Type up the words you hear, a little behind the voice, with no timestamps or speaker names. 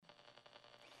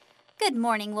Good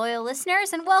morning, loyal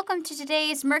listeners, and welcome to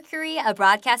today's Mercury, a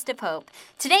broadcast of hope.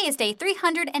 Today is day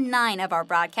 309 of our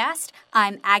broadcast.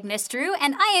 I'm Agnes Drew,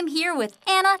 and I am here with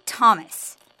Anna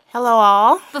Thomas. Hello,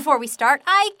 all. Before we start,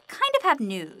 I kind of have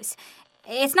news.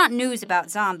 It's not news about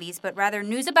zombies, but rather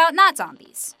news about not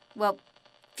zombies. Well,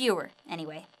 fewer,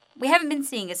 anyway. We haven't been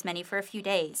seeing as many for a few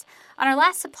days. On our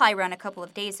last supply run a couple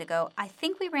of days ago, I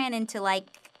think we ran into,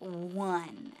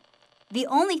 one. The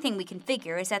only thing we can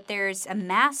figure is that there's a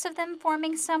mass of them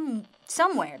forming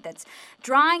somewhere that's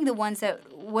drawing the ones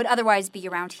that would otherwise be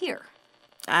around here.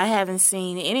 I haven't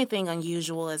seen anything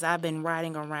unusual as I've been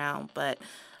riding around, but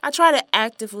I try to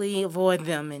actively avoid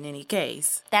them in any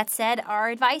case. That said, our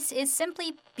advice is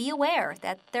simply be aware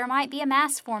that there might be a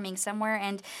mass forming somewhere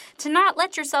and to not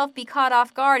let yourself be caught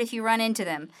off guard if you run into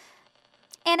them.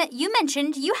 Anna, you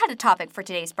mentioned you had a topic for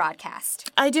today's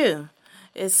broadcast. I do.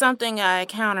 It's something I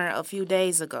encountered a few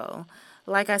days ago.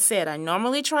 Like I said, I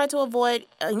normally try to avoid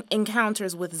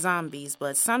encounters with zombies,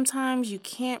 but sometimes you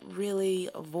can't really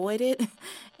avoid it,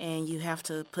 and you have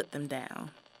to put them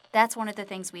down. That's one of the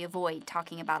things we avoid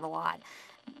talking about a lot.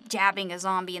 Jabbing a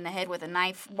zombie in the head with a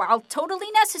knife, while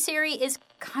totally necessary, is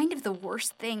kind of the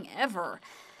worst thing ever.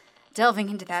 Delving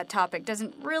into that topic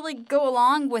doesn't really go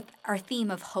along with our theme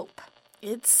of hope.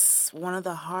 It's one of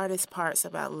the hardest parts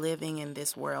about living in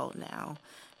this world now.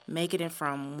 Making it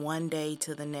from one day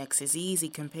to the next is easy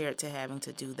compared to having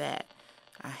to do that.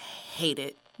 I hate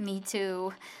it. Me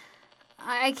too.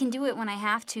 I can do it when I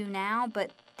have to now, but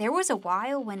there was a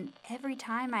while when every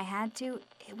time I had to,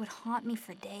 it would haunt me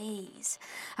for days.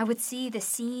 I would see the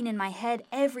scene in my head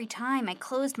every time I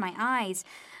closed my eyes.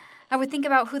 I would think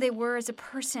about who they were as a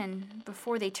person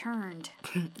before they turned.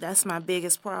 That's my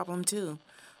biggest problem, too.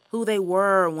 Who they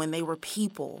were when they were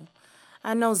people.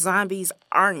 I know zombies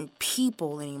aren't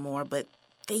people anymore, but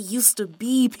they used to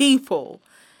be people.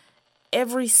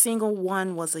 Every single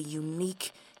one was a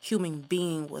unique human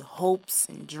being with hopes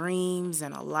and dreams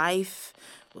and a life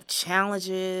with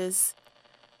challenges.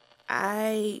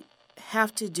 I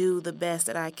have to do the best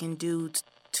that I can do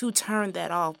to turn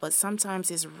that off, but sometimes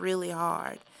it's really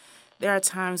hard. There are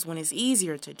times when it's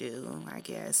easier to do, I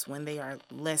guess, when they are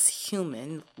less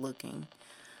human looking.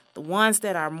 The ones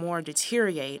that are more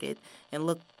deteriorated and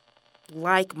look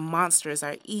like monsters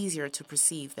are easier to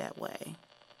perceive that way.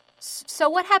 So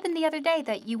what happened the other day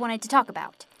that you wanted to talk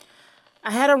about?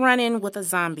 I had a run-in with a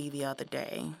zombie the other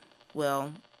day.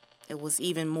 Well, it was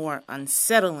even more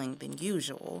unsettling than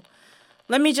usual.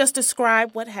 Let me just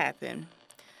describe what happened.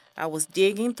 I was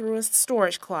digging through a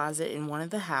storage closet in one of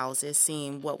the houses,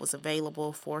 seeing what was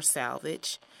available for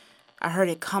salvage. I heard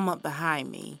it come up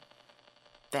behind me.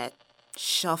 That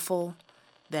shuffle,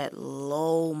 that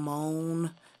low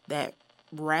moan, that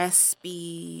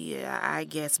raspy, I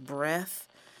guess, breath.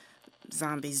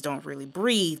 Zombies don't really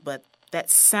breathe, but that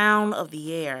sound of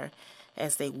the air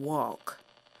as they walk.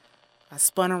 I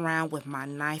spun around with my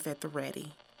knife at the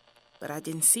ready, but I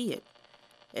didn't see it,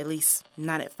 at least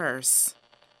not at first.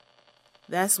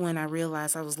 That's when I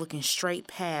realized I was looking straight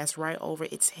past, right over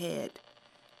its head.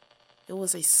 It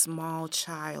was a small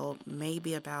child,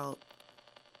 maybe about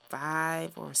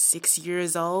 5 or 6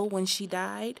 years old when she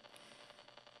died.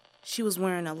 She was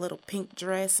wearing a little pink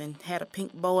dress and had a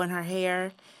pink bow in her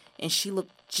hair, and she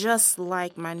looked just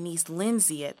like my niece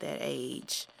Lindsay at that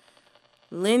age.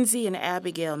 Lindsay and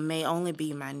Abigail may only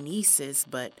be my nieces,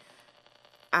 but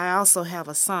I also have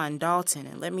a son, Dalton,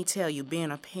 and let me tell you,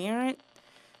 being a parent,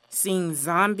 seeing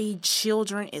zombie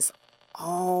children is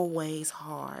always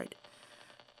hard.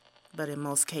 But in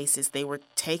most cases, they were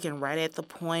taken right at the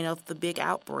point of the big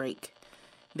outbreak.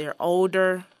 They're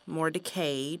older, more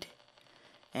decayed,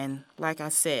 and like I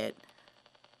said,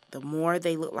 the more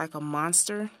they look like a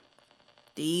monster,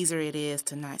 the easier it is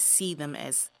to not see them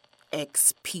as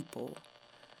ex-people.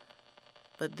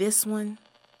 But this one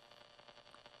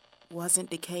wasn't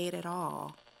decayed at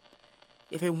all.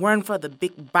 If it weren't for the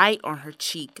big bite on her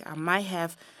cheek, I might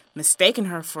have mistaken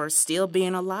her for still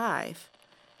being alive.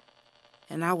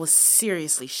 And I was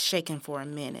seriously shaken for a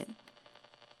minute.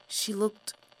 She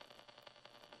looked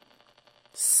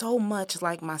so much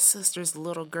like my sister's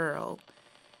little girl,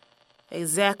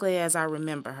 exactly as I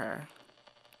remember her.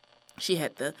 She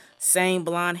had the same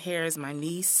blonde hair as my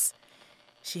niece.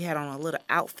 She had on a little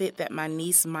outfit that my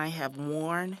niece might have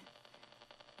worn,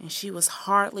 and she was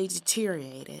hardly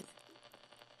deteriorated.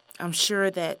 I'm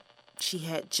sure that she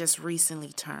had just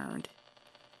recently turned.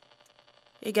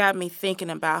 It got me thinking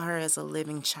about her as a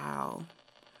living child.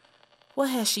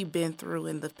 What has she been through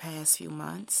in the past few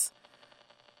months?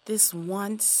 This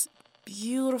once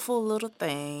beautiful little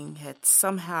thing had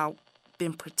somehow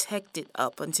been protected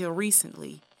up until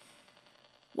recently.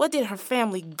 What did her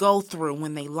family go through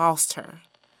when they lost her?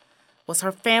 Was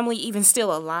her family even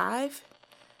still alive?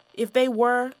 If they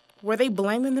were they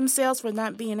blaming themselves for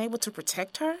not being able to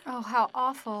protect her? Oh, how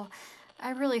awful.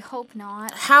 I really hope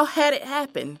not. How had it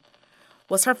happened?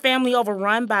 Was her family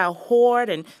overrun by a horde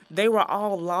and they were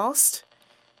all lost?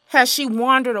 Has she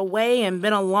wandered away and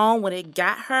been alone when it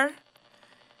got her?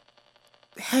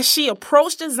 Has she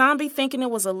approached a zombie thinking it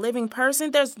was a living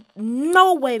person? There's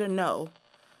no way to know.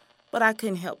 But I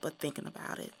couldn't help but thinking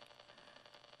about it.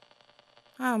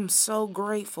 I'm so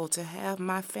grateful to have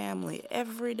my family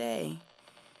every day.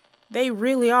 They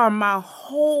really are my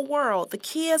whole world. The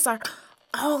kids are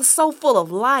all so full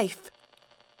of life.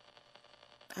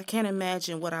 I can't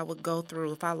imagine what I would go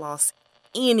through if I lost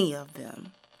any of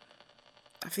them.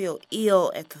 I feel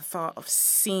ill at the thought of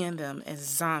seeing them as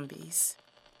zombies.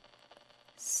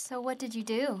 So what did you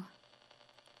do?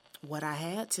 What I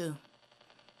had to.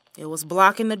 It was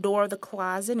blocking the door of the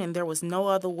closet and there was no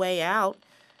other way out.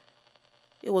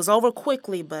 It was over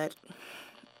quickly, but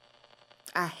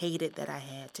I hated that I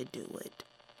had to do it.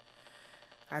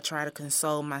 I try to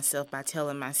console myself by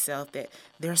telling myself that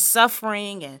they're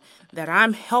suffering and that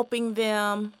I'm helping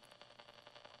them.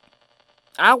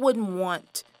 I wouldn't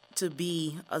want to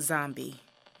be a zombie.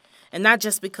 And not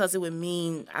just because it would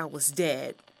mean I was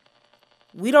dead.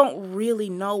 We don't really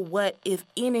know what, if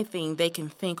anything, they can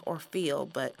think or feel,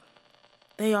 but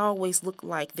they always look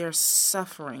like they're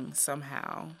suffering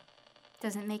somehow.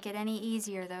 Doesn't make it any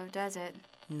easier, though, does it?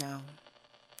 No.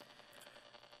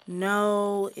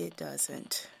 No, it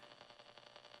doesn't.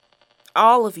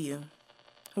 All of you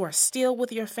who are still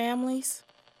with your families,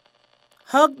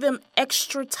 hug them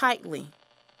extra tightly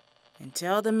and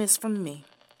tell them it's from me.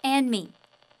 And me.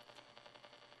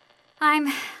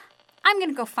 I'm going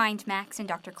to go find Max and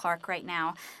Dr. Clark right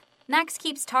now. Max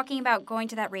keeps talking about going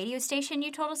to that radio station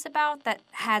you told us about that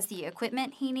has the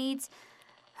equipment he needs,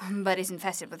 but is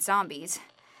infested with zombies.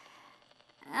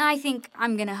 I think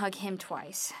I'm going to hug him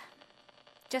twice.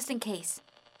 Just in case.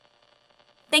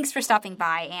 Thanks for stopping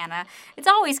by, Anna. It's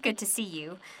always good to see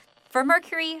you. For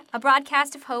Mercury, a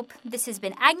broadcast of hope, this has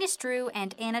been Agnes Drew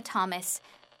and Anna Thomas.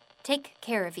 Take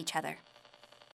care of each other.